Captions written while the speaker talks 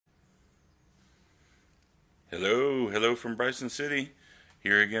Hello from Bryson City.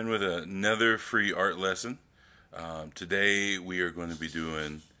 Here again with another free art lesson. Today we are going to be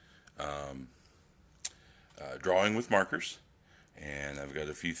doing drawing with markers, and I've got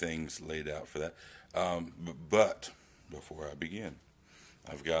a few things laid out for that. But before I begin,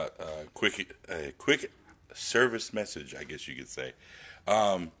 I've got a quick service message, I guess you could say.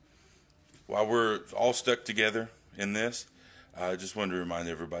 While we're all stuck together in this, I just wanted to remind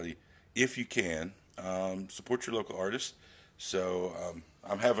everybody, if you can, support your local artists. So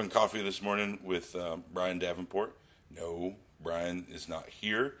I'm having coffee this morning with Brian Davenport. No, Brian is not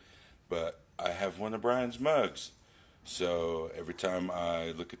here, but I have one of Brian's mugs. So every time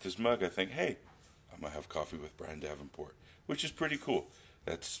I look at this mug, I think, hey, I'm gonna have coffee with Brian Davenport, which is pretty cool.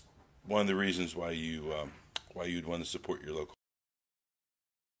 That's one of the reasons why you'd want to support your local.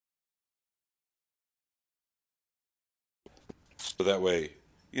 So that way,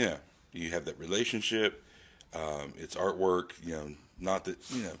 you know, you have that relationship. It's artwork, not that,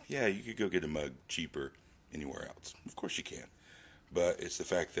 yeah, you could go get a mug cheaper anywhere else. Of course you can. But it's the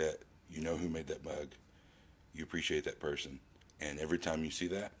fact that you know who made that mug, you appreciate that person, and every time you see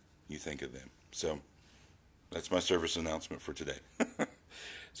that, you think of them. So that's my service announcement for today.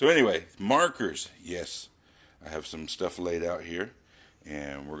 So anyway, markers. Yes, I have some stuff laid out here,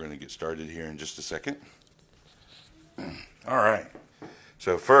 and we're going to get started here in just a second. All right.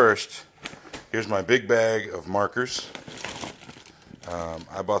 So first, here's my big bag of markers.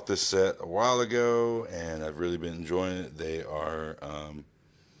 I bought this set a while ago, and I've really been enjoying it. They are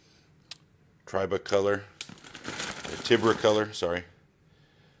Tricolor, Tibra color, sorry,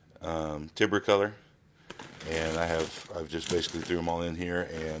 Tibra color, and I've just basically threw them all in here,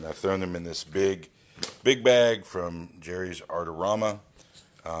 and I've thrown them in this big bag from Jerry's Artorama.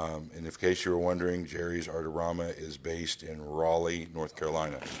 And in case you were wondering, Jerry's Artorama is based in Raleigh, North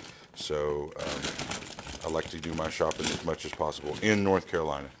Carolina. So I like to do my shopping as much as possible in North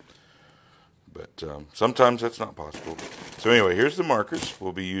Carolina. But sometimes that's not possible. So anyway, here's the markers.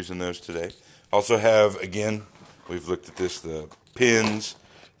 We'll be using those today. Also have, again, we've looked at this, the pins,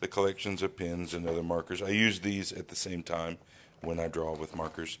 the collections of pins and other markers. I use these at the same time when I draw with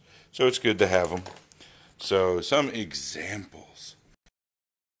markers. So it's good to have them. So some examples.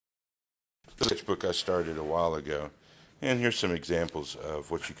 The sketchbook I started a while ago. And here's some examples of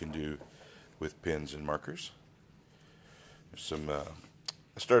what you can do with pins and markers. There's some,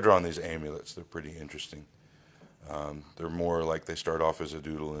 I started drawing these amulets. They're pretty interesting. They're more like they start off as a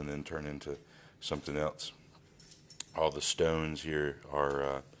doodle and then turn into something else. All the stones here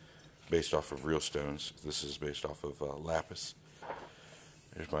are based off of real stones. This is based off of lapis.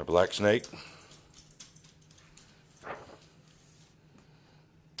 There's my black snake.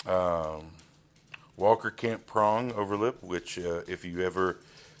 Walker Camp Prong overlip, which if you ever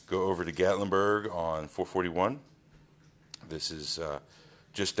go over to Gatlinburg on 441, this is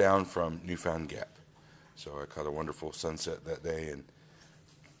just down from Newfound Gap. So I caught a wonderful sunset that day and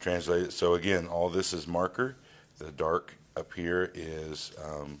translated it. So again, all this is marker. The dark up here is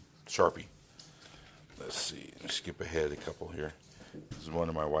Sharpie. Let's see, skip ahead a couple here. This is one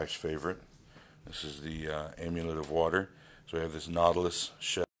of my wife's favorite. This is the Amulet of Water. So we have this Nautilus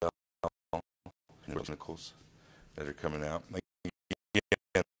shell and tentacles that are coming out.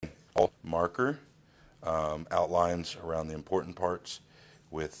 Again, all marker, outlines around the important parts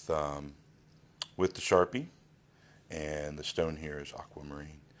with the Sharpie, and the stone here is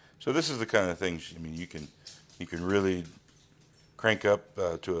aquamarine. So this is the kind of things, I mean, you can really crank up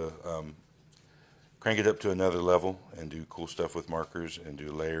crank it up to another level and do cool stuff with markers and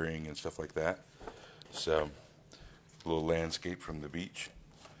do layering and stuff like that. So a little landscape from the beach.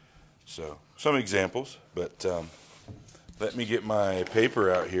 So some examples, but let me get my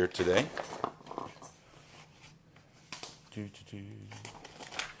paper out here today.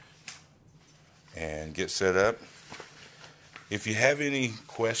 And get set up. If you have any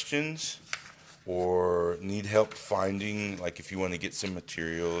questions or need help finding, like if you want to get some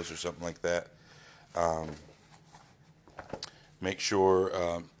materials or something like that, make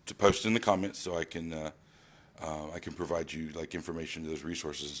sure to post in the comments so I can provide you like information to those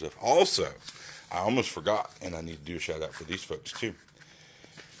resources and stuff. Also, I almost forgot, and I need to do a shout out for these folks too.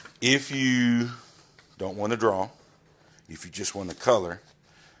 If you don't want to draw, if you just want to color,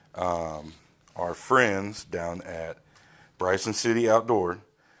 our friends down at Bryson City Outdoor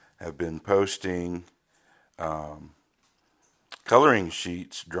have been posting coloring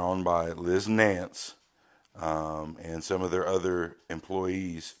sheets drawn by Liz Nance and some of their other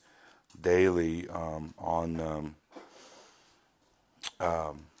employees daily on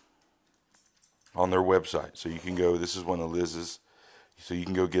their website. So you can go, this is one of Liz's So you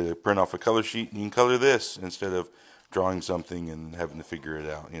can go get a print off a color sheet and you can color this instead of drawing something and having to figure it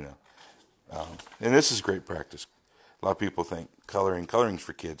out, you know. And this is great practice. A lot of people think coloring's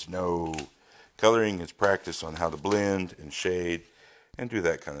for kids. No, coloring is practice on how to blend and shade and do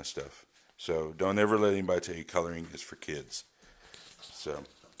that kind of stuff. So don't ever let anybody tell you coloring is for kids. So,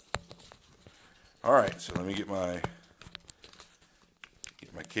 all right. So let me get my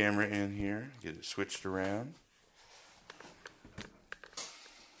camera in here, get it switched around.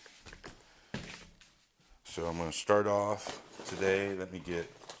 So I'm going to start off today. Let me get.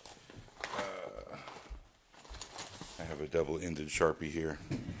 I have a double-ended Sharpie here.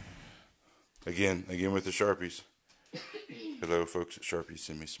 Again with the Sharpies. Hello, folks at Sharpies.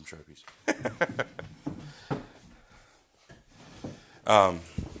 Send me some Sharpies.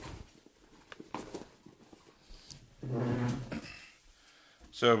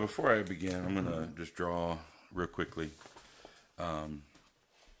 So before I begin, I'm going to just draw real quickly. I'm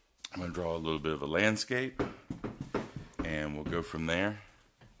going to draw a little bit of a landscape, and we'll go from there.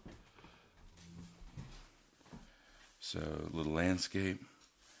 So, a little landscape.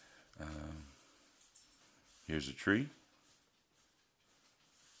 Here's a tree.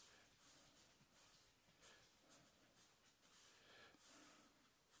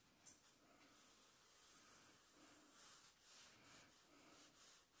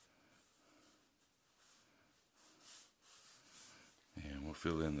 And we'll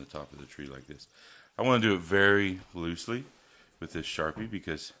fill in the top of the tree like this. I want to do it very loosely with this Sharpie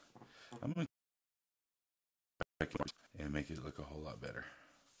because I'm going to and make it look a whole lot better.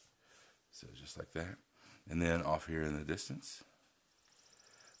 So just like that. And then off here in the distance,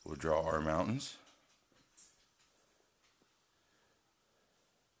 we'll draw our mountains.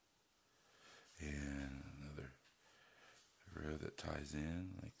 And another row that ties in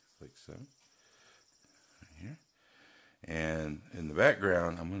like so. Right here. And in the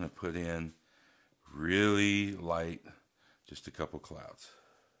background, I'm going to put in really light, just a couple clouds.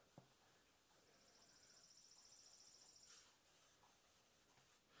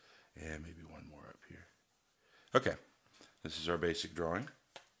 And maybe one more up here. Okay, this is our basic drawing.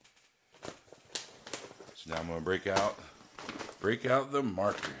 So now I'm going to break out the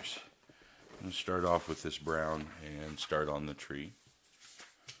markers. I'm going to start off with this brown and start on the tree.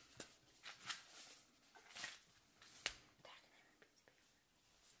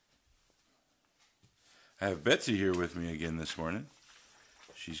 I have Betsy here with me again this morning.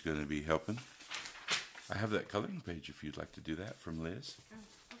 She's going to be helping. I have that coloring page if you'd like to do that from Liz.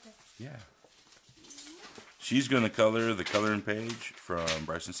 Yeah. She's going to color the coloring page from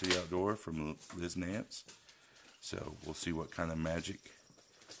Bryson City Outdoor from Liz Nance. So we'll see what kind of magic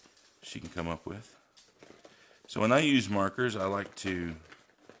she can come up with. So when I use markers, I like to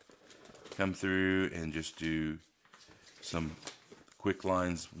come through and just do some quick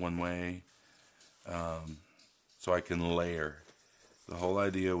lines one way so I can layer. The whole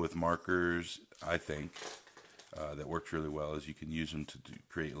idea with markers, I think, that works really well is you can use them to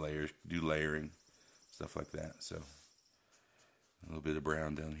create layers, do layering, stuff like that. So a little bit of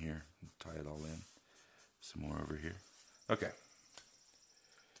brown down here, tie it all in. Some more over here. Okay.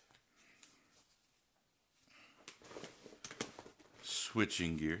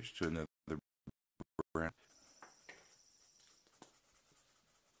 Switching gears to another brown.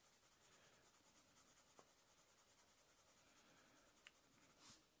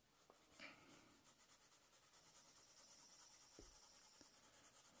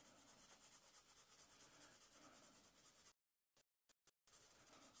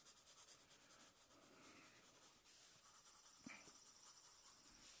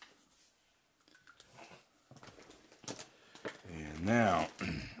 Now,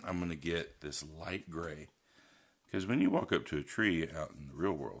 I'm going to get this light gray. Because when you walk up to a tree out in the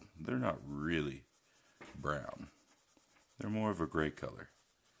real world, they're not really brown. They're more of a gray color.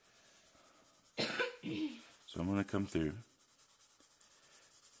 So I'm going to come through.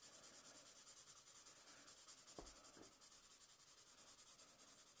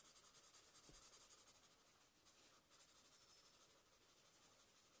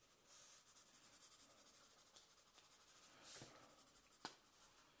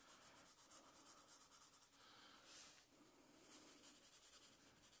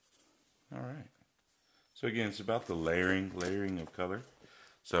 All right. So again, it's about the layering of color.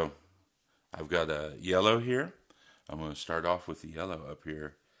 So I've got a yellow here. I'm going to start off with the yellow up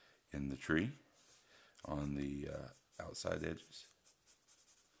here in the tree on the outside edges.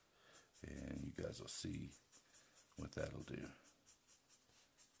 And you guys will see what that'll do.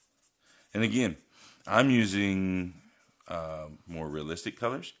 And again, I'm using more realistic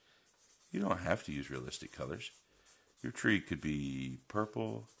colors. You don't have to use realistic colors. Your tree could be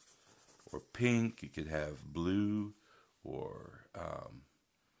purple or pink. It could have blue or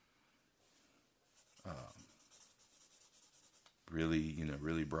really,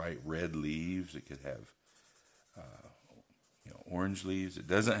 really bright red leaves. It could have, orange leaves. It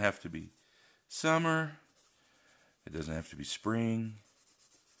doesn't have to be summer. It doesn't have to be spring.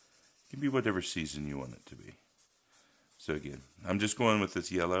 It can be whatever season you want it to be. So again, I'm just going with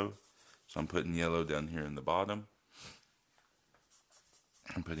this yellow. So I'm putting yellow down here in the bottom.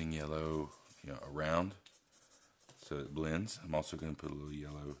 I'm putting yellow, around so it blends. I'm also going to put a little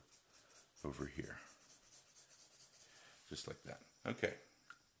yellow over here. Just like that. Okay.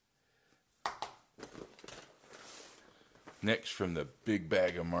 Next, from the big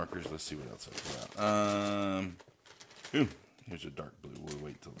bag of markers, let's see what else I put out. Here's a dark blue. We'll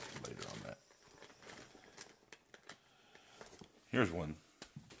wait till later on that. Here's one.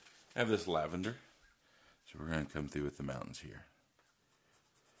 I have this lavender. So we're going to come through with the mountains here.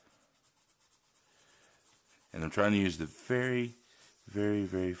 And I'm trying to use the very, very,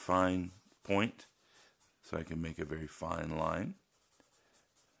 very fine point so I can make a very fine line.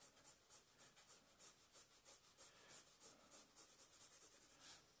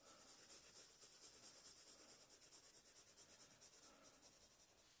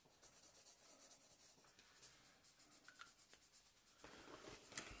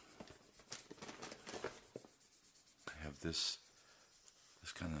 I have this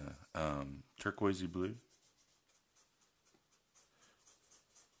kind of turquoisey blue.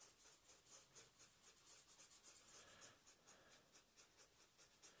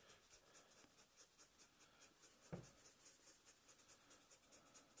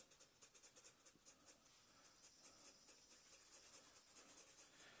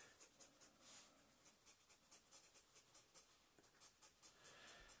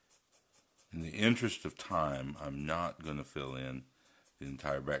 In the interest of time, I'm not going to fill in the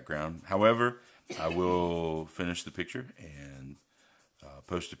entire background. However, I will finish the picture and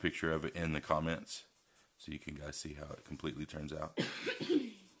post a picture of it in the comments so you can guys see how it completely turns out.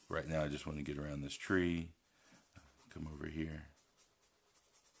 Right now, I just want to get around this tree, come over here.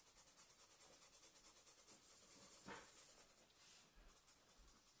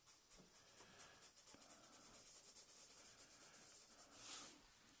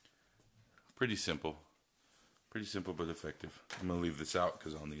 Pretty simple but effective. I'm going to leave this out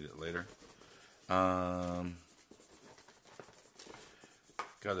because I'll need it later. Got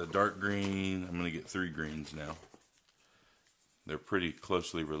a dark green. I'm going to get 3 greens now. They're pretty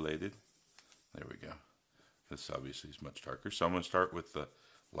closely related. There we go. This obviously is much darker. So I'm going to start with the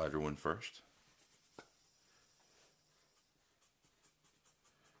lighter one first.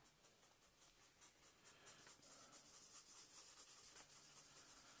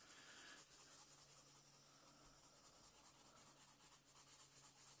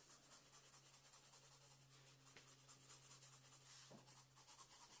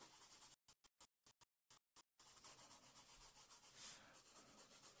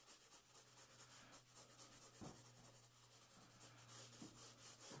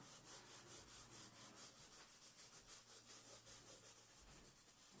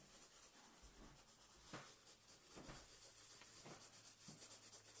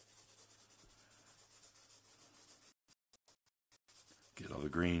 Get all the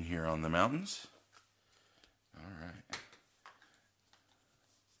green here on the mountains. All right.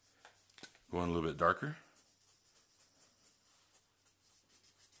 Going a little bit darker.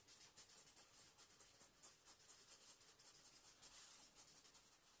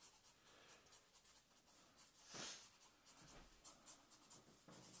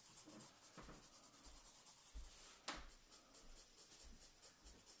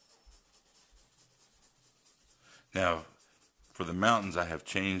 Now, for the mountains, I have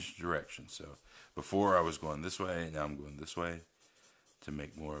changed direction. So before I was going this way, now I'm going this way to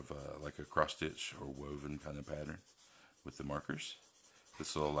make more of like a cross stitch or woven kind of pattern with the markers.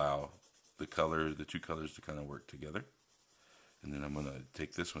 This will allow the 2 colors to kind of work together. And then I'm going to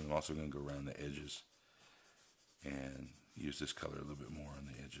take this one. I'm also going to go around the edges and use this color a little bit more on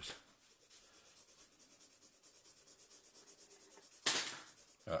the edges.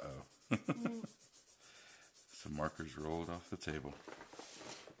 Uh-oh. Some markers rolled off the table.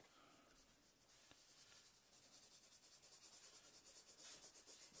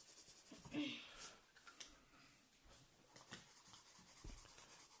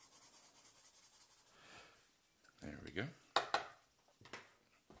 There we go.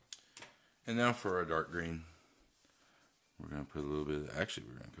 And now for our dark green. We're going to put a little bit, actually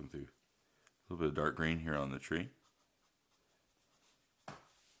we're going to come through a little bit of dark green here on the tree.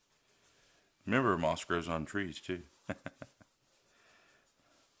 Remember, moss grows on trees too.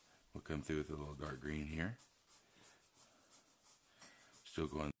 We'll come through with a little dark green here. Still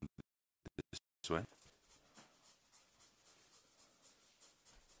going this way.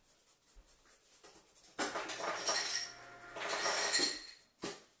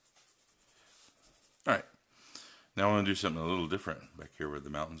 All right. Now I want to do something a little different back here where the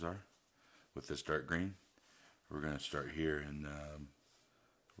mountains are with this dark green. We're going to start here, and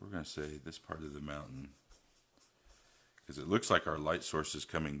we're going to say this part of the mountain, because it looks like our light source is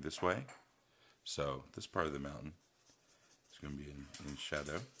coming this way. So this part of the mountain is going to be in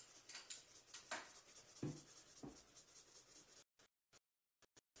shadow.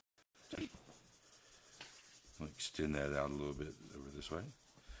 We'll extend that out a little bit over this way.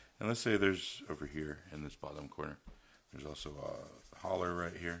 And let's say there's over here in this bottom corner, there's also a holler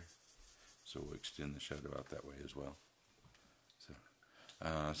right here. So we'll extend the shadow out that way as well. So,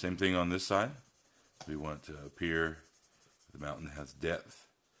 same thing on this side. We want to appear the mountain has depth,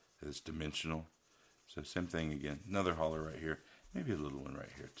 it's dimensional. So same thing again, another holler right here, maybe a little one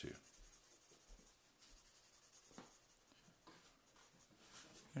right here too.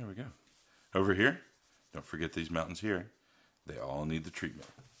 There we go. Over here, don't forget these mountains here. They all need the treatment.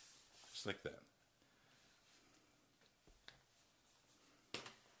 Just like that.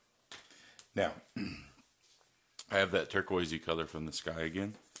 Now, I have that turquoisey color from the sky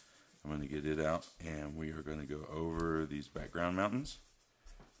again. I'm going to get it out, and we are going to go over these background mountains.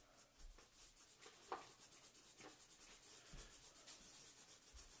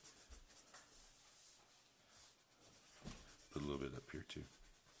 Put a little bit up here too.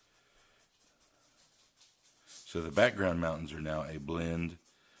 So the background mountains are now a blend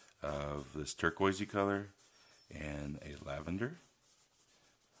of this turquoisey color and a lavender.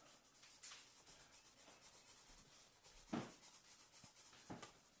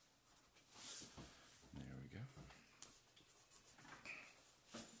 There we go.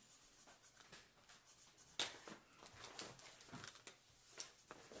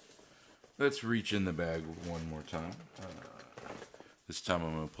 Let's reach in the bag one more time. This time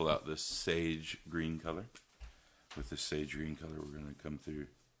I'm going to pull out this sage green color. With this sage green color, we're going to come through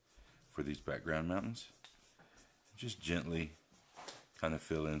for these background mountains. Just gently kind of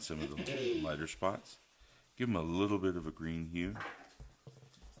fill in some of the lighter spots. Give them a little bit of a green hue.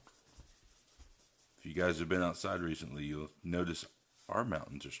 If you guys have been outside recently, you'll notice our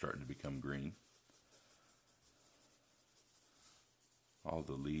mountains are starting to become green. All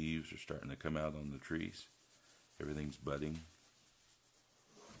the leaves are starting to come out on the trees. Everything's budding.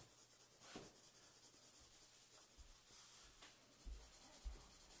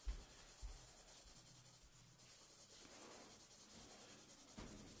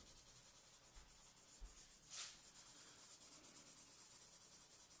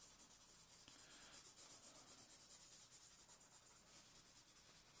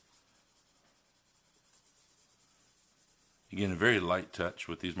 Again, a very light touch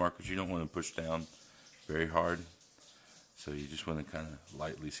with these markers. You don't want to push down very hard. So you just want to kind of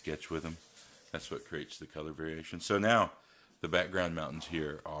lightly sketch with them. That's what creates the color variation. So now the background mountains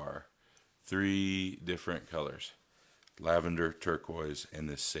here are 3 different colors. Lavender, turquoise, and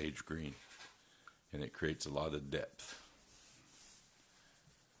this sage green. And it creates a lot of depth.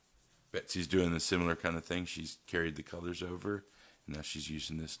 Betsy's doing a similar kind of thing. She's carried the colors over. And now she's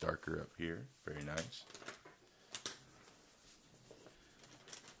using this darker up here. Very nice.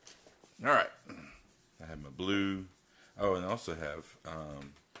 All right, I have my blue. Oh, and I also have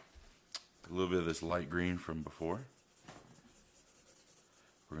a little bit of this light green from before.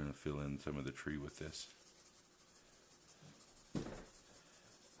 We're going to fill in some of the tree with this.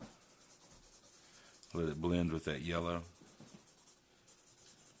 Let it blend with that yellow.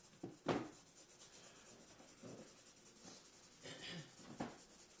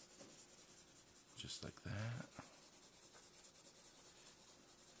 Just like that.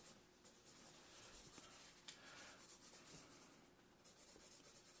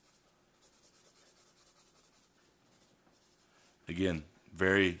 Again,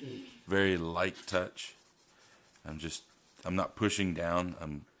 very, very light touch. I'm not pushing down.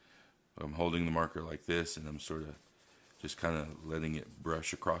 I'm holding the marker like this, and I'm sort of just kind of letting it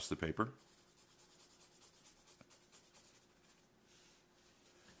brush across the paper.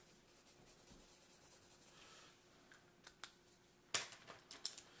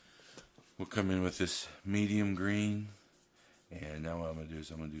 We'll come in with this medium green, and now what I'm going to do is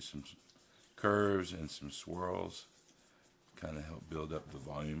I'm going to do some curves and some swirls. Kind of help build up the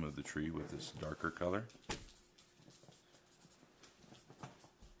volume of the tree with this darker color.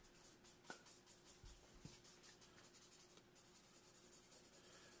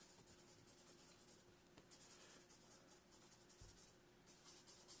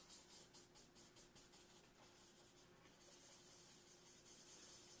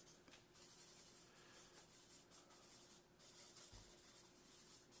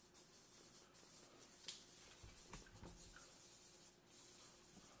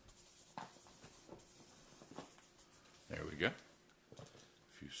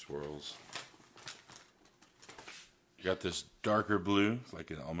 swirls. Got this darker blue,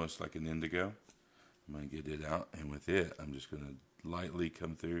 almost like an indigo. I'm going to get it out, and with it, I'm just going to lightly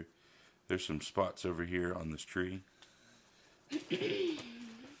come through. There's some spots over here on this tree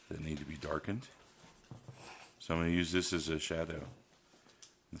that need to be darkened. So I'm going to use this as a shadow.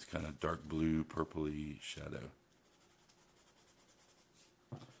 This kind of dark blue, purpley shadow.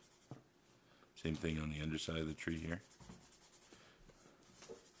 Same thing on the underside of the tree here.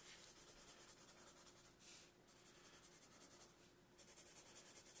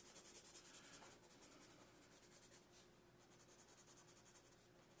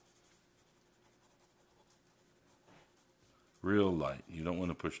 Real light. You don't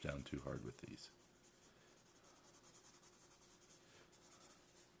want to push down too hard with these.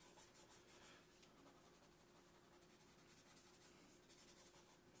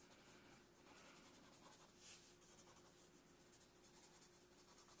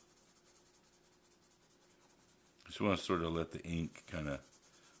 Just want to sort of let the ink kind of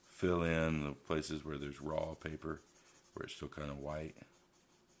fill in the places where there's raw paper, where it's still kind of white.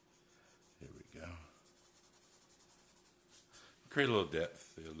 There we go. Create a little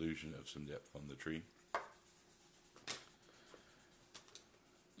depth, the illusion of some depth on the tree.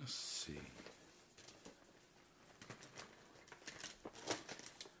 Let's see.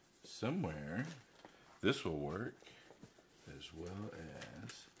 Somewhere this will work as well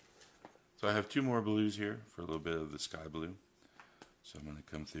as... So I have two more blues here for a little bit of the sky blue. So I'm going to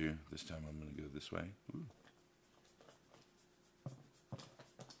come through. This time I'm going to go this way. Ooh.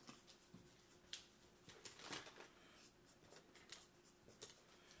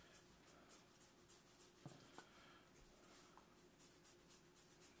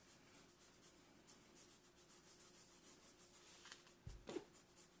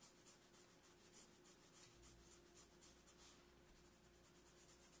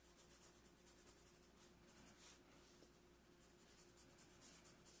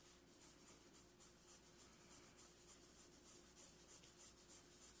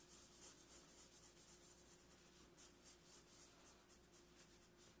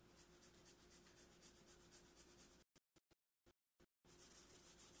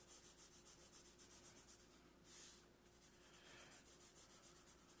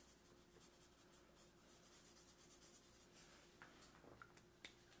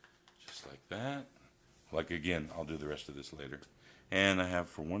 Like that. Like again, I'll do the rest of this later. And I have,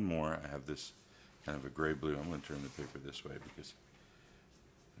 for one more, I have this kind of a gray blue. I'm going to turn the paper this way because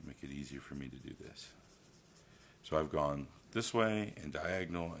it'll make it easier for me to do this. So I've gone this way and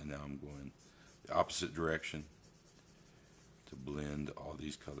diagonal, and now I'm going the opposite direction to blend all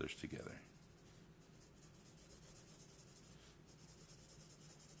these colors together.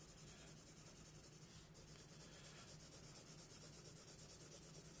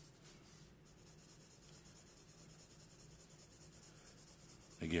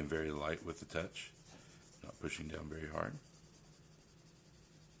 Again, very light with the touch, not pushing down very hard.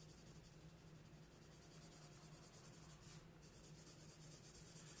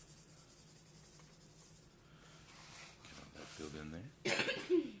 Get all that filled in there.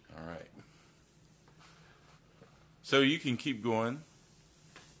 All right. So you can keep going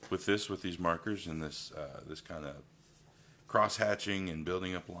with these markers and this kind of cross hatching and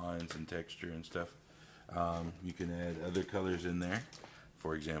building up lines and texture and stuff. You can add other colors in there.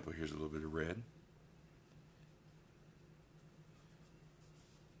 For example, here's a little bit of red.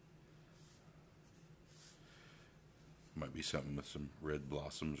 Might be something with some red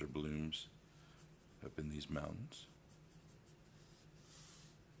blossoms or blooms up in these mountains.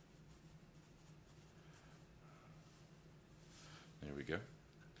 There we go.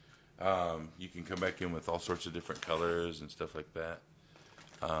 You can come back in with all sorts of different colors and stuff like that.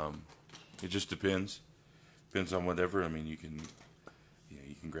 It just depends. Depends on whatever. I mean, you can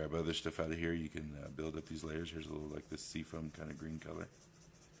grab other stuff out of here. You can build up these layers. Here's a little like this seafoam kind of green color.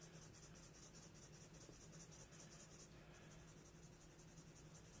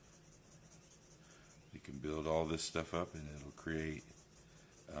 You can build all this stuff up and it'll create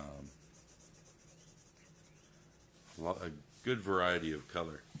a good variety of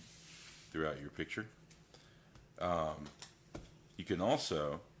color throughout your picture. You can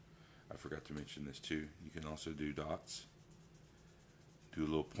also, I forgot to mention this too, you can also do dots. Do a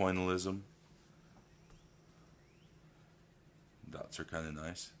little pointillism. Dots are kind of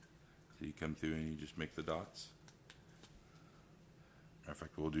nice. So you come through and you just make the dots. Matter of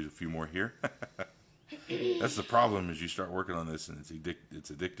fact, we'll do a few more here. That's the problem, is you start working on this and it's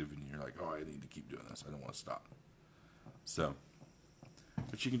addictive and you're like, oh, I need to keep doing this. I don't want to stop. So,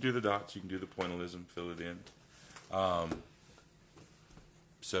 but you can do the dots. You can do the pointillism, fill it in.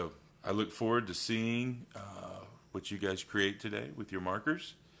 So I look forward to seeing what you guys create today with your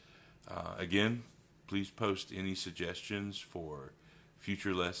markers. Again, please post any suggestions for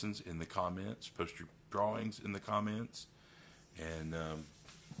future lessons in the comments. Post your drawings in the comments. And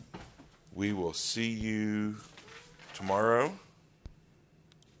we will see you tomorrow.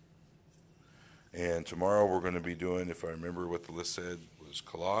 And tomorrow we're going to be doing, if I remember what the list said, was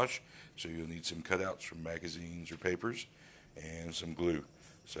collage. So you'll need some cutouts from magazines or papers and some glue.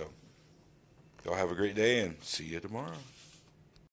 So y'all have a great day and see you tomorrow.